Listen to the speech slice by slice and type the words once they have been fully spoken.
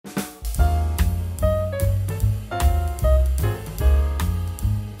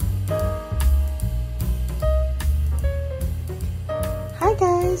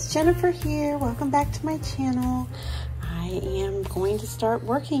guys, Jennifer here. Welcome back to my channel. I am going to start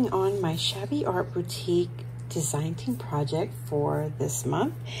working on my Shabby Art Boutique design team project for this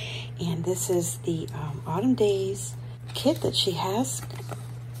month. And this is the Autumn Days kit that she has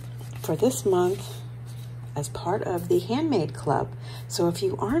for this month as part of the Handmade Club. So if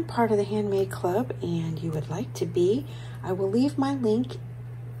you aren't part of the Handmade Club and you would like to be, I will leave my link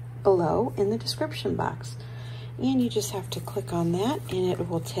below in the description box. And you just have to click on that and it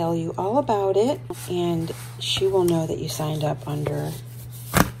will tell you all about it, and she will know that you signed up under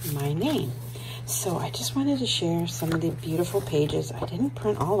my name. So I just wanted to share some of the beautiful pages. I didn't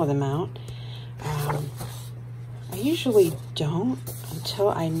print all of them out. I usually don't until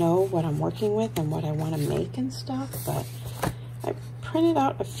I know what I'm working with and what I want to make and stuff, but I printed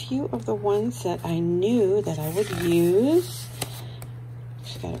out a few of the ones that I knew that I would use.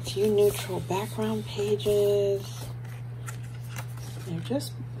 She's got a few neutral background pages. They're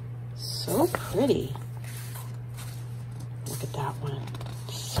just so pretty. Look at that one.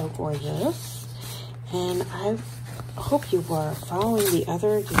 So gorgeous. And I hope you are following the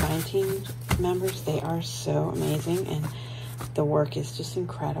other design team members. They are so amazing and the work is just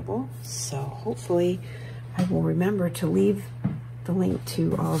incredible. So hopefully I will remember to leave the link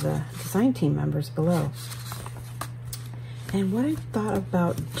to all the design team members below. And what I thought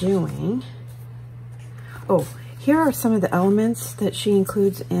about doing, oh, here are some of the elements that she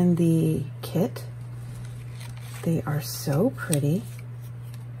includes in the kit. They are so pretty.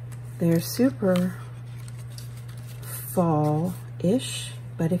 They're super fall-ish,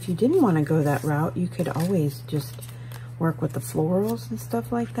 but if you didn't want to go that route, you could always just work with the florals and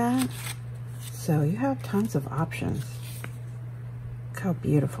stuff like that. So you have tons of options. Look how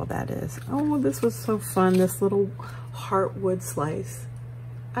beautiful that is. Oh, this was so fun, this little heart wood slice.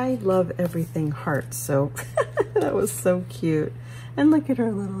 I love everything heart, so that was so cute. And look at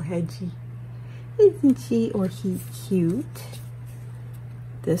her little headgie. Isn't she or he cute?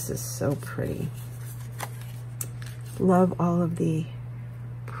 This is so pretty. Love all of the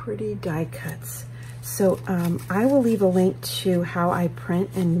pretty die cuts. So I will leave a link to how I print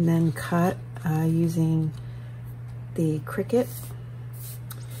and then cut using the Cricut.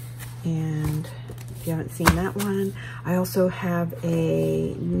 And if you haven't seen that one, I also have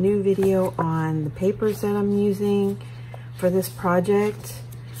a new video on the papers that I'm using for this project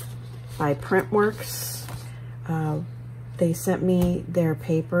by Printworks. They sent me their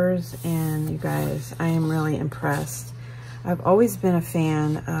papers and you guys, I am really impressed. I've always been a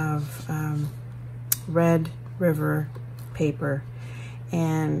fan of Red River paper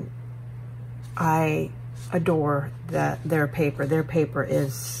and I adore their paper. Their paper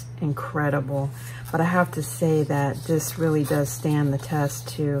is incredible, but I have to say that this really does stand the test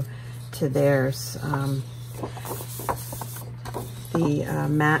to theirs. The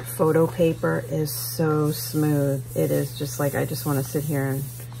matte photo paper is so smooth. It is just like, I just want to sit here and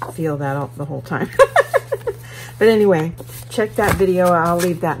feel that up the whole time. But anyway, check that video. I'll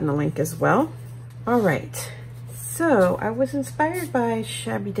leave that in the link as well. All right, so I was inspired by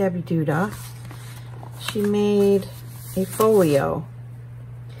Shabby Dabby Doodah. She made a folio,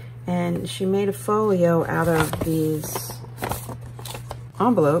 and she made a folio out of these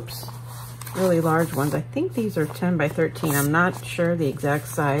envelopes, really large ones. I think these are 10 by 13. I'm not sure the exact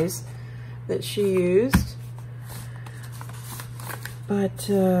size that she used, but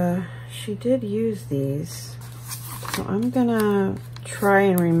she did use these. So I'm gonna try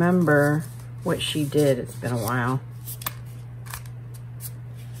and remember what she did. It's been a while.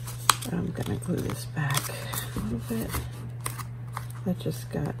 I'm gonna glue this back a little bit. That just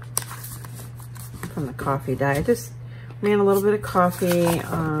got from the coffee dye. I just ran a little bit of coffee.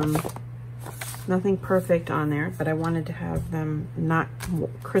 Nothing perfect on there, but I wanted to have them not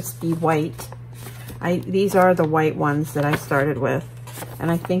crispy white. These are the white ones that I started with,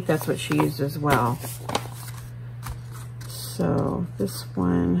 and I think that's what she used as well. So this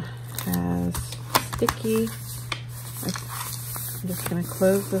one has sticky. I'm just going to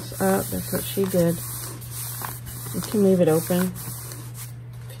close this up. That's what she did. You can leave it open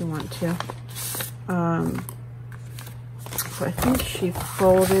if you want to. So I think she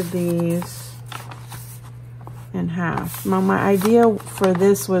folded these in half. Now my idea for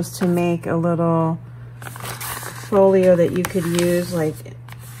this was to make a little folio that you could use like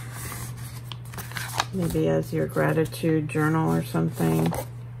maybe as your gratitude journal or something.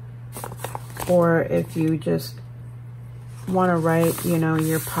 Or if you just want to write, you know,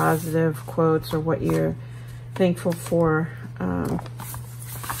 your positive quotes or what you're thankful for.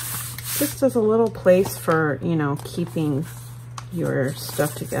 Just as a little place for, you know, keeping your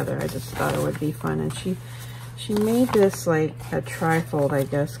stuff together. I just thought it would be fun. And She made this like a trifold, I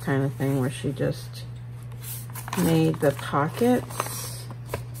guess, kind of thing, where she just made the pockets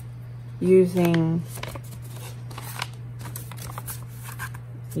using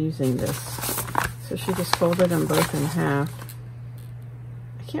this. So she just folded them both in half.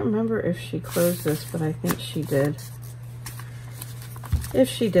 I can't remember if she closed this, but I think she did. If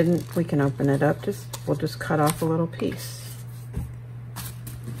she didn't, we can open it up. We'll just cut off a little piece.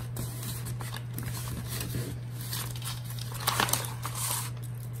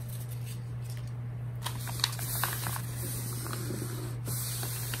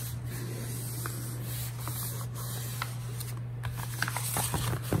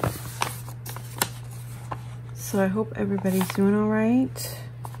 So I hope everybody's doing all right.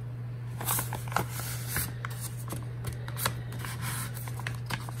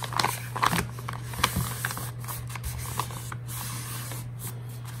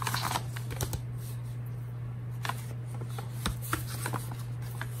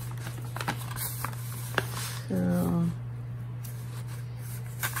 So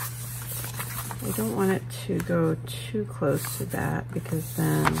I don't want it to go too close to that, because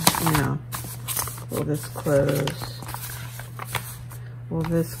then, you know, will this close? Will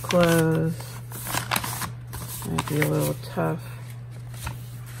this close? Might be a little tough.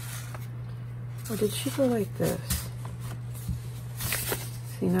 Or did she go like this?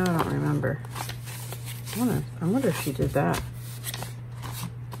 See, now I don't remember. I wonder if she did that.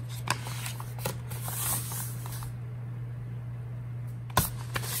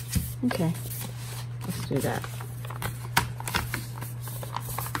 Okay, let's do that.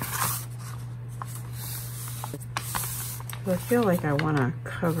 So I feel like I want to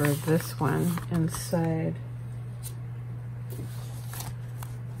cover this one inside.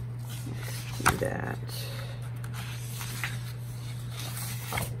 Let's do that.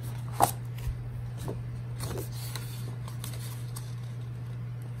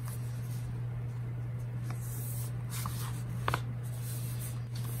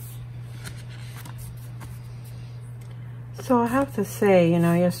 So I have to say, you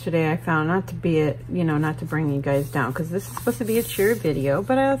know, yesterday I found not to bring you guys down, because this is supposed to be a cheer video,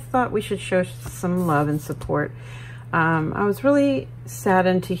 but I thought we should show some love and support. I was really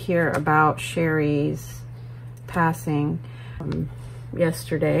saddened to hear about Sherry's passing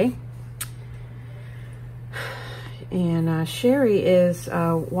yesterday. And Sherry is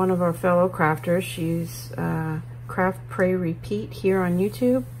one of our fellow crafters. She's Craft, Pray, Repeat here on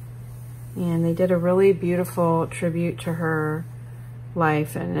YouTube. And they did a really beautiful tribute to her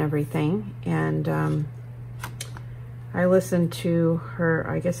life and everything. And I listened to her,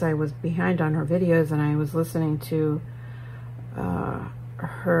 I guess I was behind on her videos, and I was listening to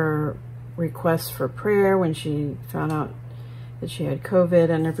her requests for prayer when she found out that she had COVID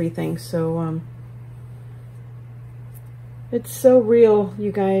and everything. So it's so real,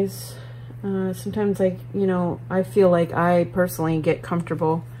 you guys. Sometimes I feel like I personally get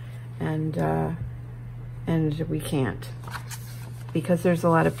comfortable, and we can't, because there's a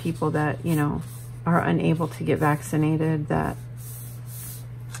lot of people that, you know, are unable to get vaccinated, that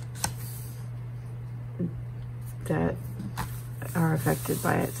are affected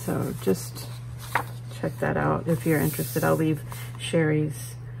by it. So just check that out if you're interested. I'll leave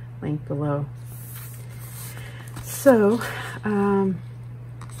Sherry's link below. So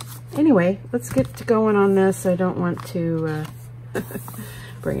anyway, let's get to going on this. I don't want to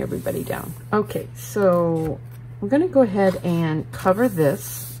bring everybody down. Okay, so I'm going to go ahead and cover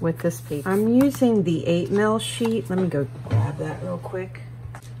this with this paper. I'm using the 8mm sheet. Let me go grab that real quick.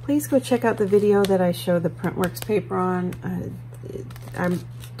 Please go check out the video that I show the Printworks paper on. I'm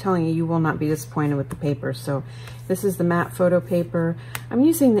telling you, you will not be disappointed with the paper. So this is the matte photo paper. I'm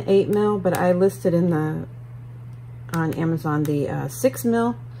using the 8mm, but I listed on Amazon the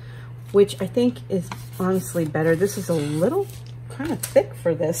 6mm, which I think is honestly better. This is a little kind of thick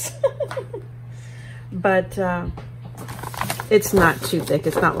for this, but it's not too thick.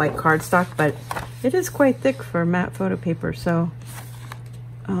 It's not like cardstock, but it is quite thick for matte photo paper. So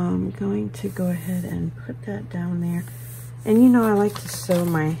I'm going to go ahead and put that down there. And you know, I like to sew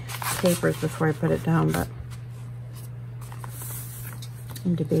my papers before I put it down, but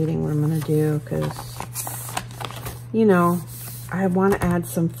I'm debating what I'm going to do, because, you know, I want to add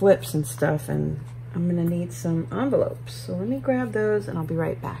some flips and stuff, and I'm going to need some envelopes. So let me grab those and I'll be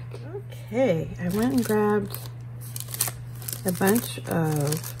right back. Okay, I went and grabbed a bunch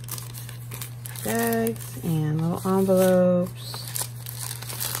of bags and little envelopes.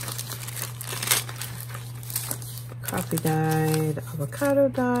 Coffee dyed, avocado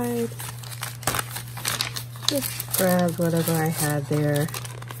dyed. Just grabbed whatever I had there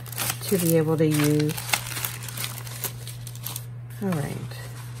to be able to use. All right.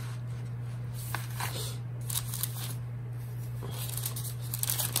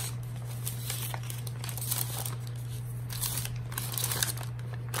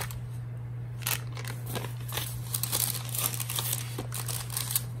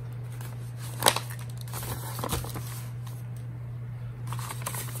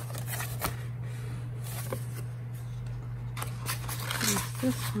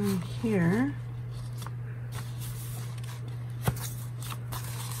 This one here,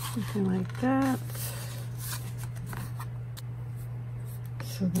 something like that.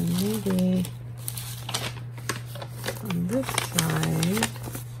 So then maybe on this side,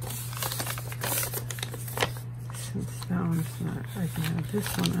 since that one's not, I can have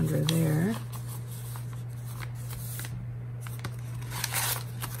this one under there.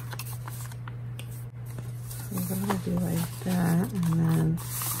 So that'll be like that, and then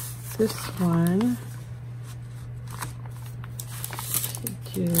this one to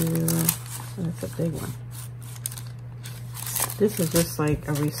do, oh, that's a big one. This is just like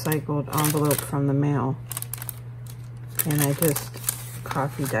a recycled envelope from the mail, and I just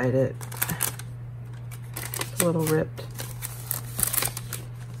coffee dyed it. It's a little ripped.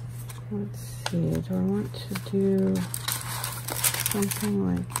 Let's see, do I want to do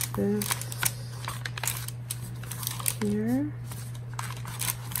something like this here?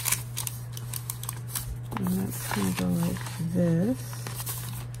 And that's going to go like this.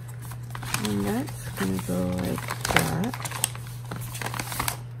 And that's going to go like that.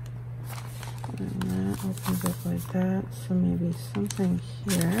 And that opens up like that. So maybe something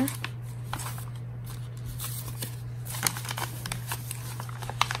here.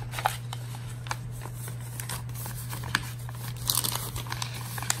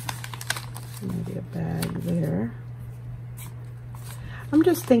 Maybe a bag there. I'm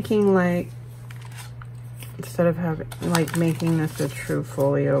just thinking, like, instead of having, like, making this a true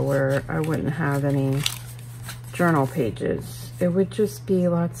folio where I wouldn't have any journal pages, it would just be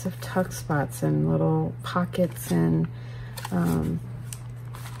lots of tuck spots and little pockets and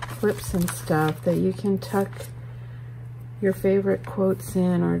clips and stuff that you can tuck your favorite quotes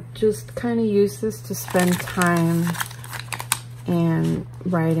in, or just kind of use this to spend time and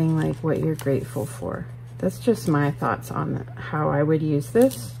writing like what you're grateful for. That's just my thoughts on how I would use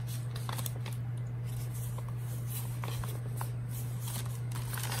this.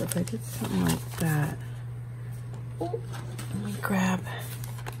 So if I did something like that, oh, let me grab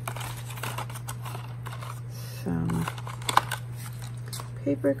some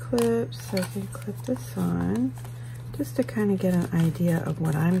paper clips so I can clip this on, just to kind of get an idea of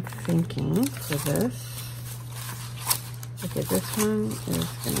what I'm thinking for this. Okay, this one is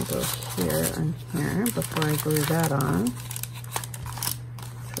going to go here and here before I glue that on.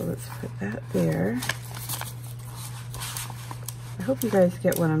 So let's put that there. I hope you guys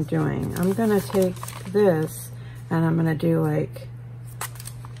get what I'm doing. I'm going to take this and I'm going to do like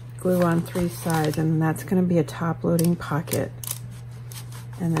glue on 3 sides, and that's going to be a top loading pocket.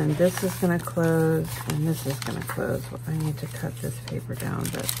 And then this is going to close and this is going to close. Well, I need to cut this paper down,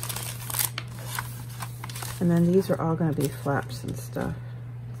 but... And then these are all going to be flaps and stuff.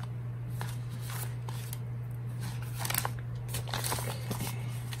 Okay.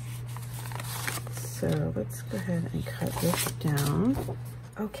 So let's go ahead and cut this down.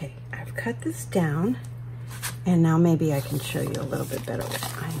 Okay, I've cut this down, and now maybe I can show you a little bit better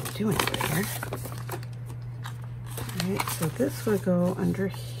what I'm doing here. All right, so this will go under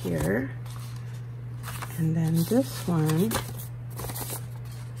here, and then this one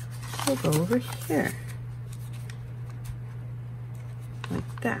will go over here.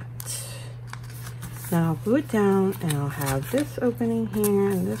 Like that. Now I'll glue it down, and I'll have this opening here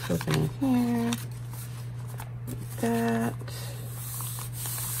and this opening here. Like that.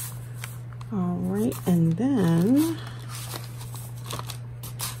 All right, and then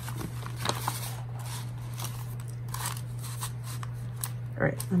all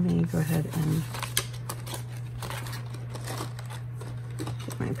right, let me go ahead and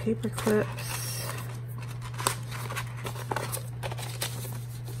get my paper clips.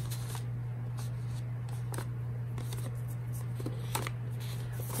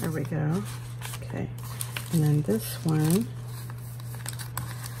 There we go. Okay, and then this one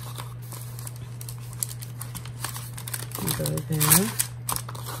will go there.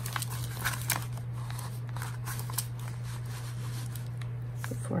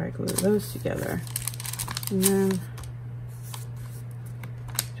 Before I glue those together, and then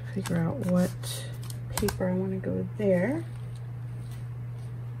to figure out what paper I want to go there.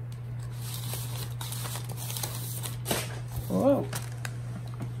 Whoa.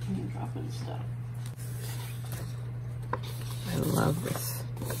 Dropping stuff. I love this.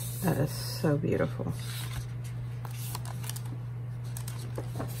 That is so beautiful.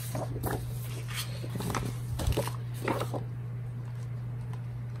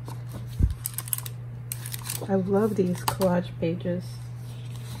 I love these collage pages.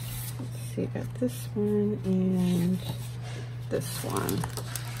 Let's see, got this one and this one.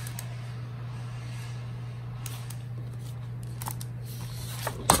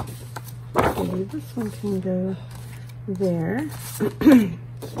 Maybe this one can go there.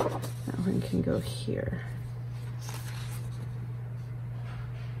 That one can go here.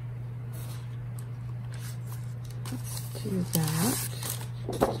 Let's do that.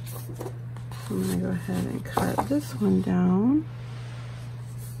 I'm gonna go ahead and cut this one down.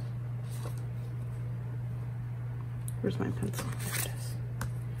 Where's my pencil? There it is.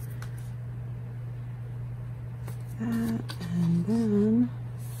 That, and then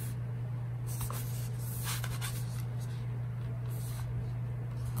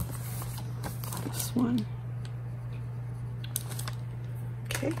this one.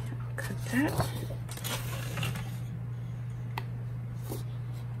 Okay, I'll cut that.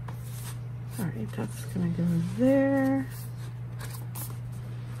 All right, that's gonna go there.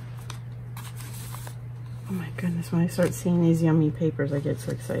 Oh my goodness, when I start seeing these yummy papers, I get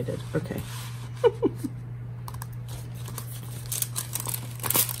so excited. Okay.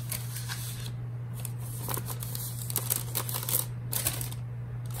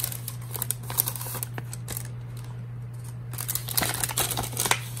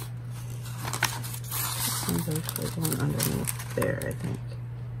 Actually going underneath there, I think.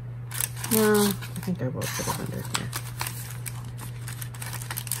 No, I think I will put it under here.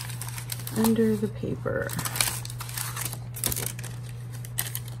 Under the paper.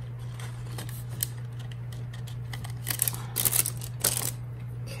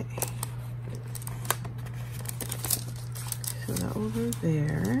 Okay. So that over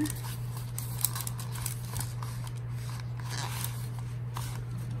there.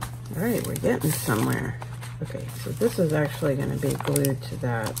 All right, we're getting somewhere. Okay, so this is actually going to be glued to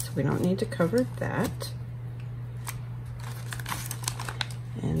that, so we don't need to cover that.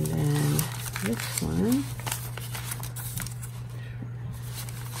 And then this one.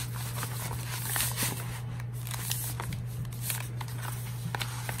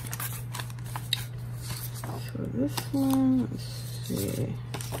 So this one, let's see.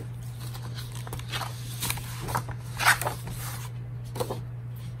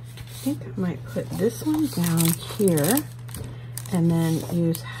 I think I might put this one down here and then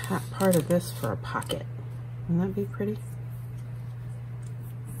use part of this for a pocket. Wouldn't that be pretty?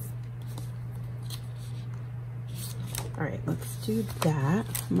 All right, let's do that.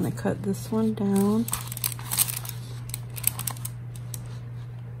 I'm gonna cut this one down.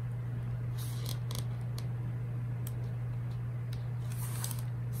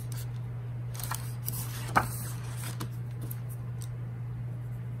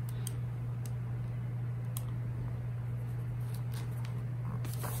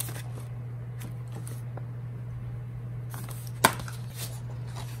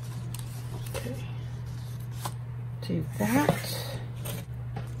 Do that.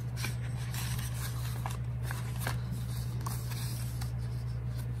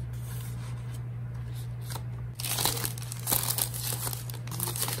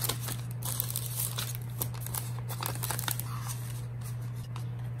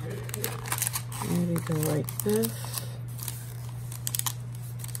 Maybe go like this.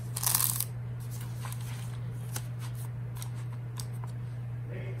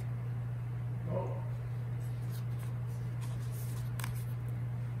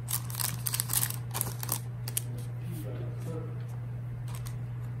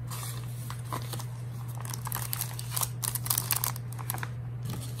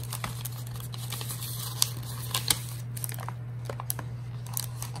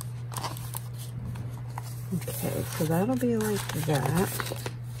 Okay, so that'll be like that.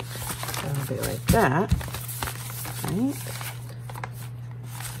 That'll be like that, right?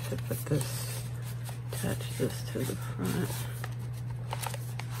 Should put this, attach this to the front.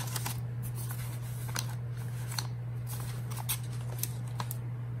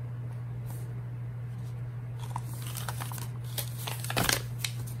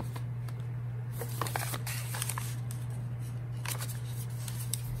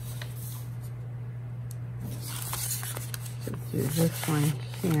 Do this one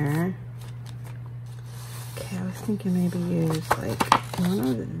here. Okay, I was thinking maybe use like one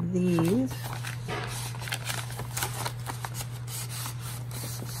of these.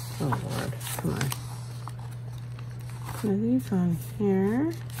 Oh Lord, come on. One of these on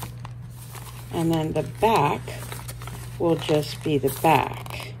here. And then the back will just be the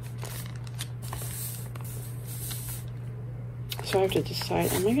back. So I have to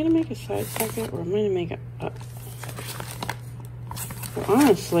decide, am I gonna make a side pocket or am I gonna make it up? Well,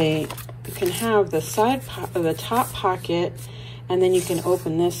 honestly, you can have the the top pocket, and then you can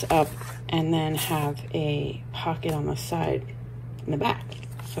open this up and then have a pocket on the side in the back.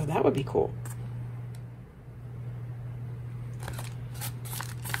 So that would be cool.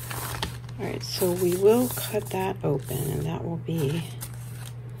 All right, so we will cut that open, and that will be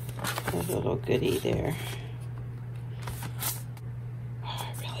a little goodie there. Oh,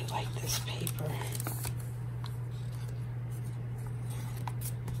 I really like this paper.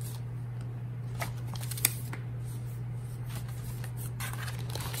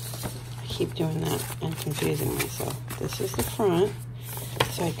 I keep doing that and confusing myself. This is the front,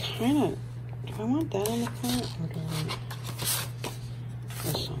 so I kind of, do I want that on the front or do I want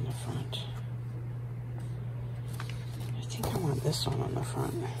this on the front? I think I want this one on the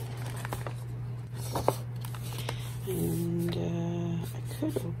front. And I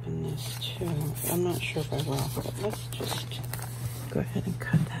could open this too. I'm not sure if I will, but let's just go ahead and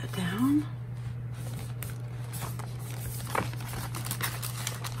cut that down.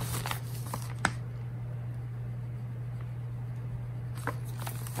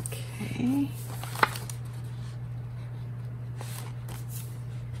 Okay.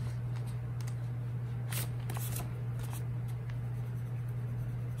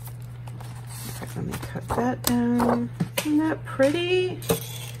 Let me cut that down. Isn't that pretty?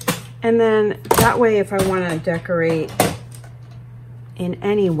 And then that way, if I want to decorate in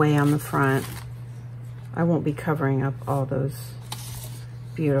any way on the front, I won't be covering up all those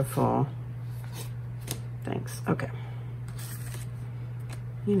beautiful things. Okay.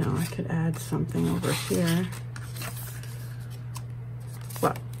 You know, I could add something over here.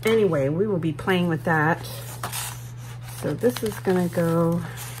 Well, anyway, we will be playing with that. So this is gonna go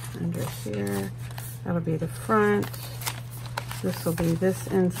under here. That'll be the front. This will be this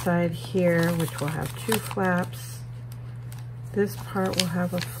inside here, which will have 2 flaps. This part will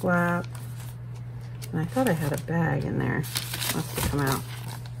have a flap. And I thought I had a bag in there. Must have come out.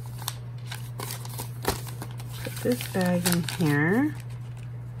 Put this bag in here.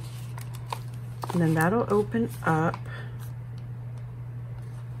 And then that'll open up.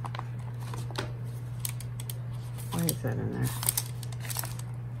 Why is that in there?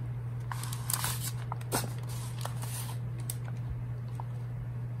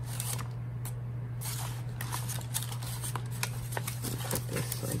 Put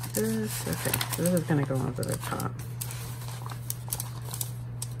this like this. Okay, so this is going to go over the top.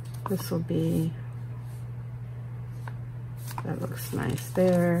 This will be, that looks nice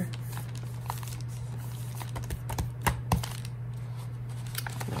there.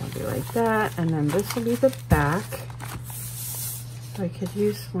 Be like that, and then this will be the back. So I could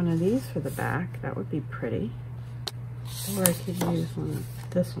use one of these for the back. That would be pretty. Or I could use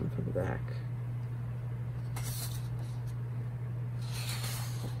this one for the back.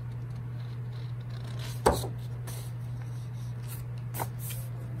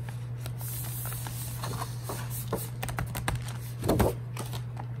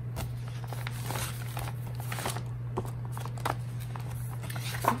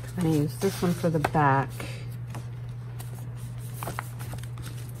 I'm going to use this one for the back.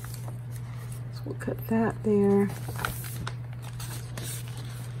 So we'll cut that there.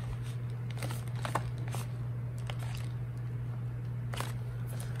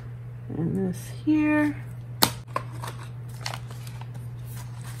 And this here.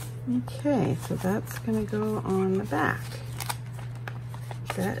 Okay, so that's going to go on the back.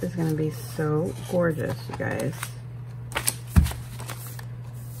 That is going to be so gorgeous, you guys.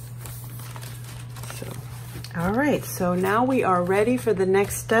 All right, so now we are ready for the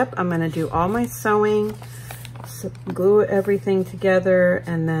next step. I'm gonna do all my sewing, glue everything together,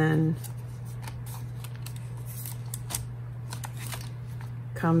 and then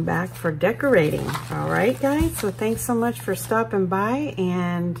come back for decorating. All right, guys, so thanks so much for stopping by,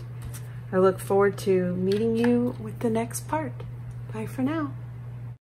 and I look forward to meeting you with the next part. Bye for now.